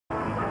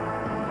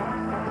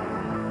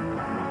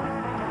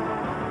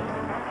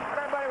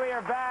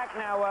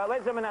Now,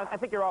 ladies and gentlemen, I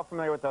think you're all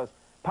familiar with those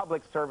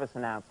public service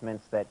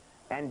announcements that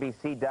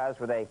NBC does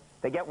where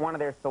they get one of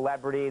their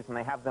celebrities and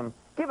they have them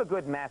give a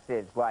good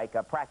message like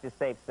practice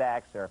safe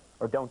sex or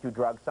don't do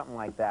drugs, something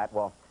like that.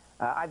 Well,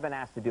 I've been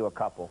asked to do a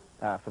couple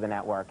for the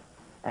network,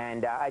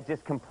 and I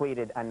just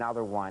completed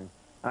another one,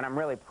 and I'm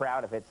really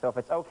proud of it. So if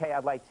it's okay,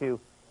 I'd like to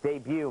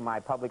debut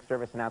my public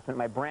service announcement,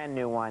 my brand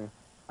new one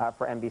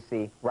for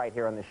NBC right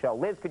here on the show.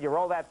 Liz, could you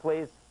roll that,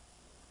 please?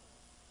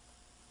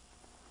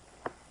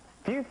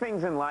 Few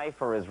things in life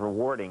are as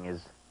rewarding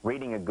as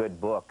reading a good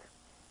book.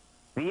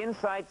 The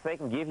insights they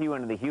can give you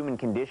into the human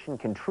condition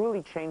can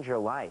truly change your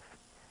life.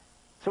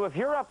 So if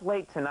you're up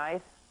late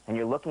tonight and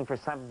you're looking for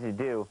something to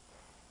do,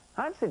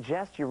 I'd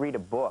suggest you read a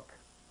book.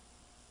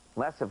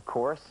 Unless, of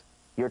course,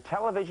 your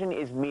television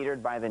is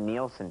metered by the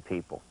Nielsen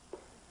people.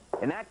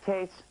 In that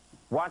case,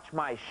 watch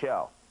my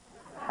show.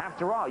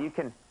 After all, you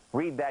can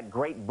read that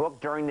great book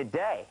during the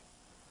day.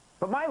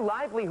 But my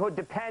livelihood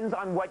depends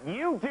on what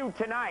you do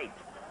tonight.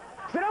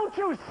 So don't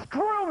you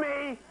screw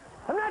me!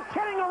 I'm not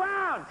kidding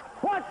around!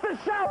 Watch the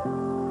show!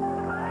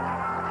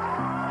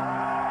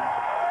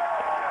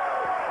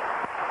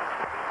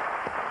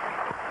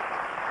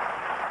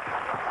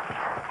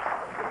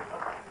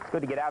 It's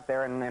good to get out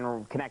there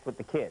and connect with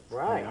the kids.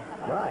 Right, you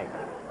know? right.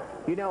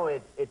 You know,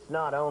 it's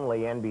not only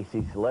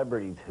NBC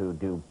celebrities who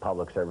do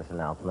public service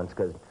announcements,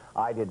 because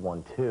I did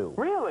one too.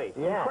 Really?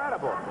 Yeah.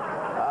 Incredible.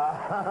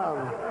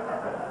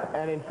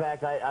 And in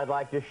fact, I'd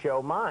like to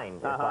show mine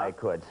if I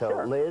could. So,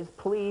 sure. Liz,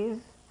 please.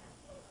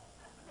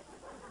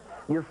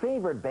 Your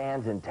favorite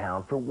band's in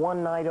town for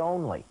one night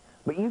only,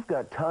 but you've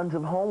got tons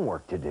of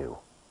homework to do.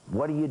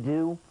 What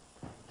do?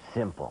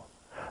 Simple.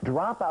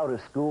 Drop out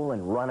of school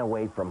and run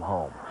away from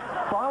home.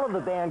 Follow the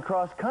band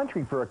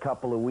cross-country for a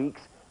couple of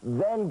weeks,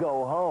 then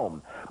go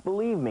home.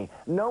 Believe me,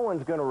 no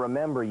one's going to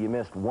remember you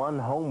missed one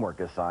homework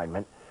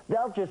assignment.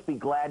 They'll just be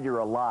glad you're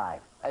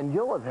alive, and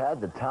you'll have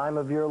had the time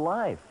of your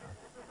life.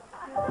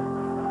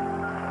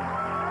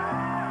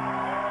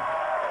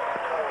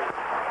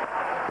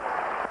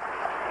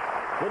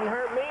 Didn't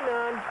hurt me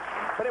none.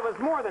 But it was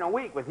more than a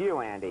week with you,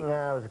 Andy.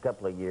 Yeah, it was a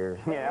couple of years.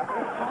 Yeah.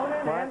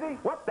 Conan, Andy?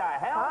 What the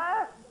hell?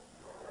 Huh?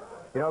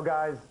 You know,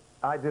 guys,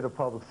 I did a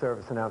public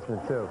service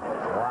announcement, too.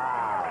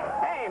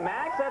 Wow. Hey,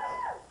 Max,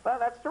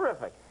 that's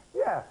terrific.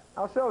 Yeah,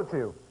 I'll show it to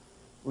you.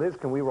 Liz,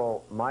 can we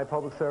roll my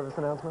public service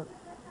announcement?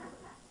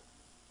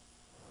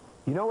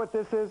 You know what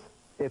this is?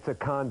 It's a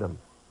condom.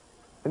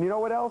 And you know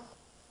what else?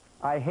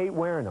 I hate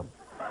wearing them.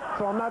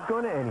 So I'm not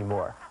going to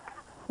anymore.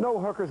 No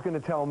hooker's going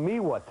to tell me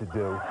what to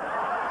do.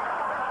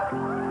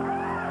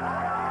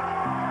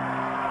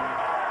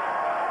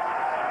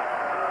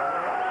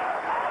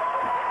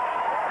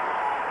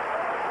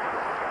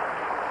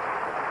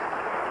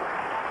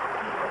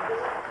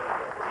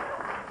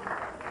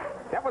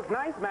 That was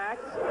nice, Max.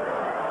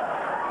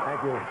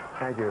 Thank you.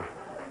 Thank you.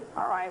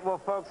 All right,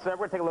 well, folks, we're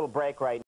going to take a little break right now.